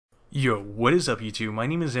Yo, what is up YouTube? My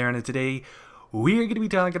name is Aaron and today we're going to be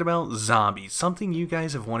talking about zombies. Something you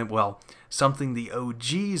guys have wanted, well, something the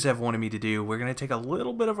OGs have wanted me to do. We're going to take a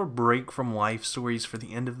little bit of a break from life stories for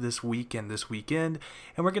the end of this week and this weekend.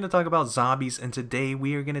 And we're going to talk about zombies. And today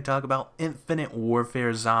we are going to talk about Infinite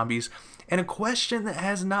Warfare zombies. And a question that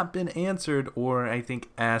has not been answered or I think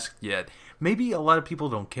asked yet. Maybe a lot of people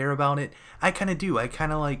don't care about it. I kind of do. I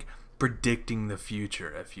kind of like predicting the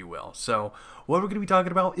future, if you will. So what we're going to be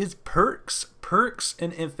talking about is perks. Perks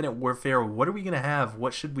in Infinite Warfare. What are we going to have?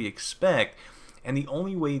 What should we expect? And the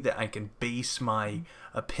only way that I can base my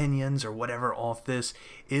opinions or whatever off this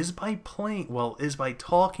is by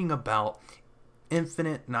talking about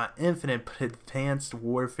not infinite, but advanced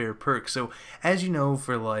warfare perks. So as you know,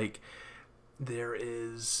 for like, there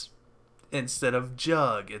is, instead of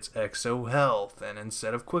Jug, it's Exo Health, and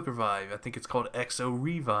instead of Quick Revive, I think it's called Exo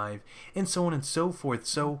Revive, and so on and so forth.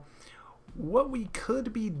 So what we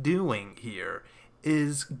could be doing here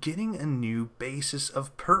is getting a new basis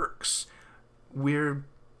of perks where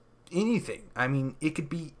anything, I mean, it could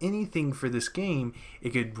be anything for this game.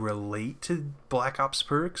 It could relate to Black Ops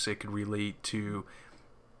perks, it could relate to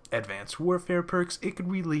Advanced Warfare perks, it could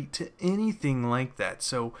relate to anything like that.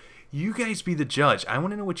 So you guys be the judge. I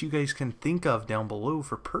want to know what you guys can think of down below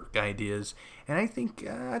for perk ideas, and I think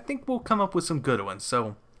we'll come up with some good ones.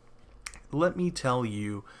 So let me tell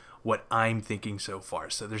you what I'm thinking so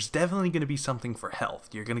far. So there's definitely going to be something for health.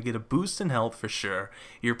 You're going to get a boost in health for sure.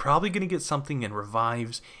 You're probably going to get something in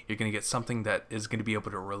revives. You're going to get something that is going to be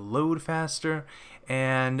able to reload faster,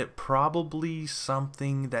 and probably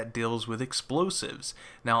something that deals with explosives.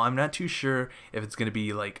 Now I'm not too sure if it's going to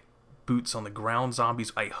be like boots on the ground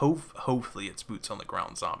zombies. Hopefully it's boots on the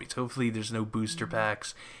ground zombies. Hopefully there's no booster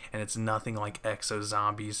packs and it's nothing like exo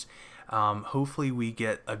zombies. Hopefully we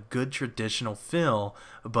get a good traditional feel,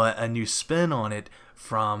 but a new spin on it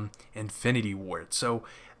from Infinity Ward. So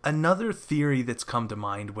another theory that's come to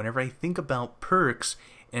mind whenever I think about perks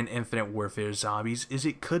in Infinite Warfare zombies is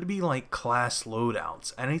it could be like class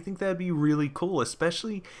loadouts, and I think that'd be really cool,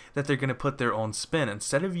 especially that they're going to put their own spin.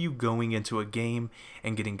 Instead of you going into a game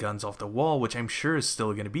and getting guns off the wall, which I'm sure is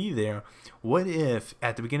still going to be there, what if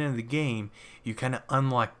at the beginning of the game you kind of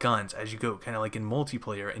unlock guns as you go, kind of like in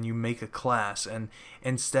multiplayer, and you make a class, and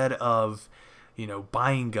instead of, you know,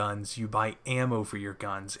 buying guns, you buy ammo for your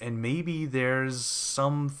guns, and maybe there's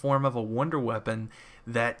some form of a wonder weapon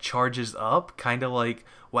that charges up, kind of like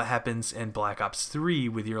what happens in Black Ops 3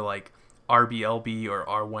 with your like RBLB or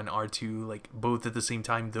R1, R2, like both at the same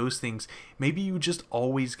time, those things. Maybe you just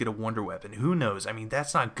always get a wonder weapon. Who knows? I mean,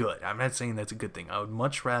 that's not good. I'm not saying that's a good thing. I would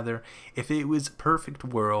much rather, if it was perfect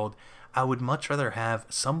world, I would much rather have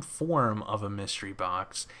some form of a mystery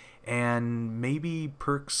box, and maybe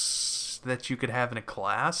perks that you could have in a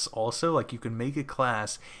class also. Like you can make a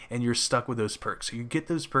class and you're stuck with those perks, so you get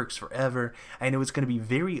those perks forever. I know it's going to be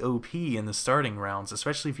very OP in the starting rounds,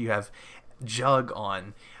 especially if you have Jug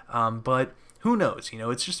on, but who knows, you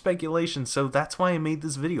know, it's just speculation. So that's why I made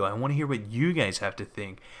this video. I want to hear what you guys have to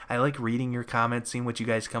think. I like reading your comments, seeing what you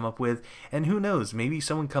guys come up with, and who knows, maybe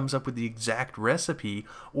someone comes up with the exact recipe,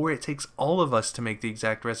 or it takes all of us to make the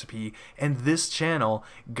exact recipe, and this channel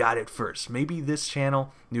got it first. Maybe this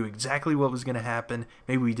channel knew exactly what was going to happen.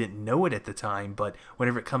 Maybe we didn't know it at the time, but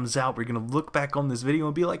whenever it comes out, we're going to look back on this video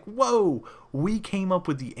and be like, whoa, we came up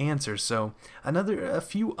with the answer. So a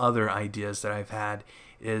few other ideas that I've had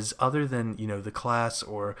is, other than, you know, the class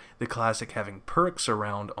or the classic having perks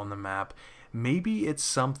around on the map, maybe it's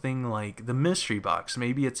something like the mystery box.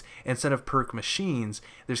 Maybe it's, instead of perk machines,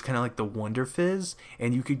 there's kind of like the Wonder Fizz,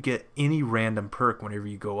 and you could get any random perk whenever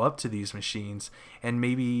you go up to these machines. And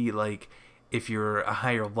maybe like if you're a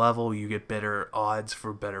higher level, you get better odds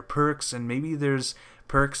for better perks, and maybe there's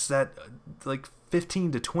perks that like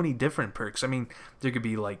 15 to 20 different perks. I mean, there could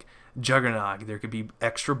be like Juggernog, there could be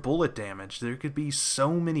extra bullet damage, there could be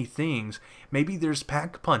so many things. Maybe there's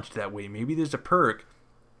pack punch that way. Maybe there's a perk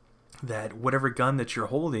that whatever gun that you're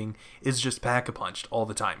holding is just pack a punched all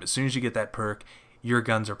the time. As soon as you get that perk, your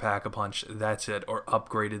guns are pack a punched, that's it, or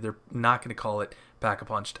upgraded. They're not going to call it pack a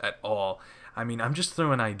punched at all. I mean, I'm just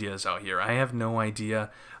throwing ideas out here. I have no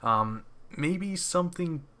idea. Maybe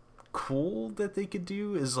something cool that they could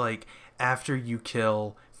do is like after you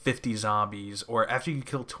kill 50 zombies, or after you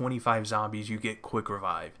kill 25 zombies, you get Quick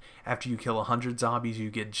Revive. After you kill 100 zombies, you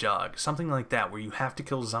get Jug. Something like that, where you have to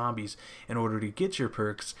kill zombies in order to get your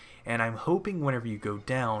perks. And I'm hoping whenever you go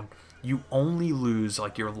down, you only lose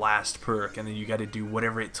like your last perk, and then you got to do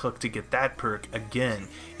whatever it took to get that perk again.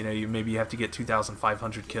 You know, maybe you have to get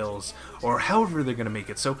 2,500 kills, or however they're gonna make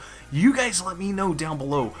it. So you guys let me know down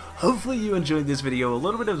below. Hopefully you enjoyed this video. A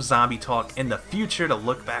little bit of zombie talk in the future to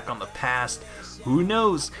look back on the past. Who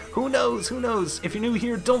knows? Who knows? Who knows? If you're new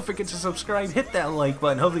here, don't forget to subscribe, hit that like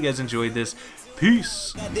button. Hopefully you guys enjoyed this.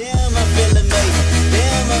 Peace. Damn, I feel amazing.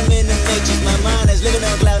 Damn, I'm in the matrix. My mind is living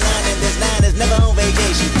on cloud nine, and this line is never on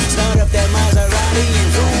vacation. Start up that Maserati and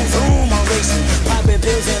vroom, vroom, I'm racing. Popping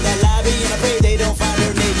pills in that lobby, and I pray they don't find her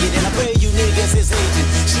naked. And I pray you niggas is hating.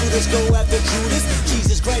 Shooters go after Judas.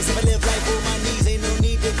 Jesus Christ, if I live life on my knees, ain't no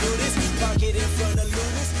need to do this. Park it in front of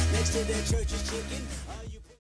Lunas, next to that church is chicken.